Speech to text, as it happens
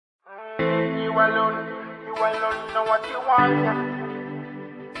You alone know what you want, yeah.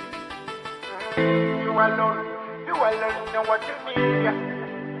 You alone know what you need, yeah.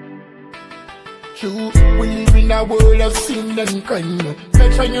 True, we live in a world of sin and crime.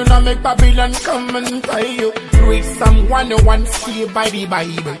 Make sure you not make Babylon come and tie you. Read Psalm 101, stay by the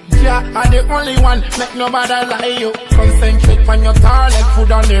Bible. Yeah, are the only one, make nobody lie you. Concentrate on your talent,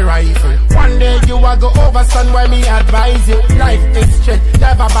 food on the rifle. One day you will go over, son, why me advise you. Life is straight,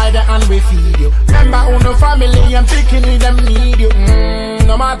 never by the hand we feed you. Remember on the family and picking with them need you.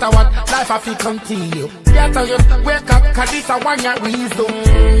 No matter what, life have to continue. Get on you, wake up, cause this a one your reason.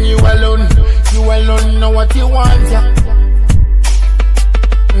 You alone know what you want, yeah.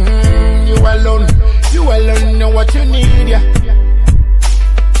 You alone know what you need, yeah.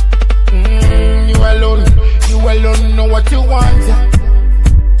 You alone know what you want, yeah.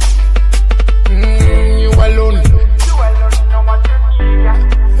 You alone know what you need, yeah.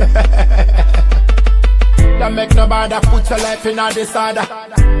 Don't make nobody put your life in a disorder.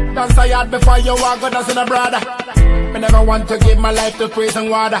 Don't say it before you walk, go dance in a brother. I never want to give my life to praise and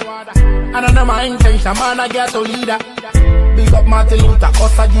water. And I know my intention, man, I get to leader. Big up Martin Luther,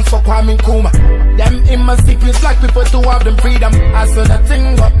 Osage for Kwame Nkrumah. Them emancipate black people to have them freedom. I saw the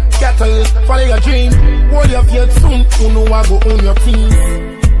thing up, get to it, follow your dream. Hold your faith soon, you know I go own your things.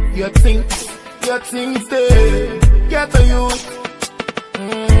 Your things there, get to you.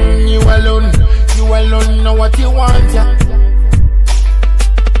 You alone know what you want, yeah.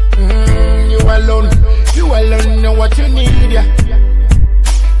 You alone know what you need, yeah.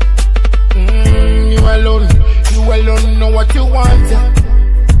 You alone know what you want, yeah.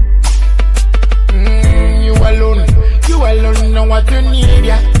 You alone know what you need,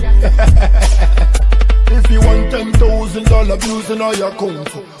 yeah. If you want $10,000 views in all your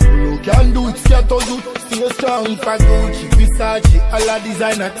account, you can do it, get on you. Stay strong for Gucci, Versace, all the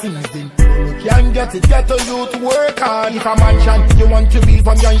designer things then. You can get it, get on you to work hard. If a mansion, you want to be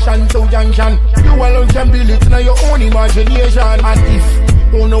from junction to junction, you alone can build it in your own imagination. And if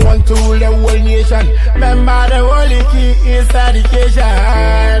you don't want to rule the whole nation, remember the only key is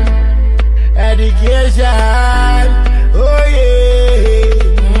education. Oh yeah.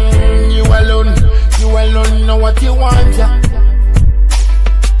 You alone know what you want, yeah.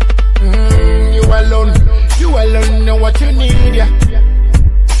 You alone know what you need, yeah.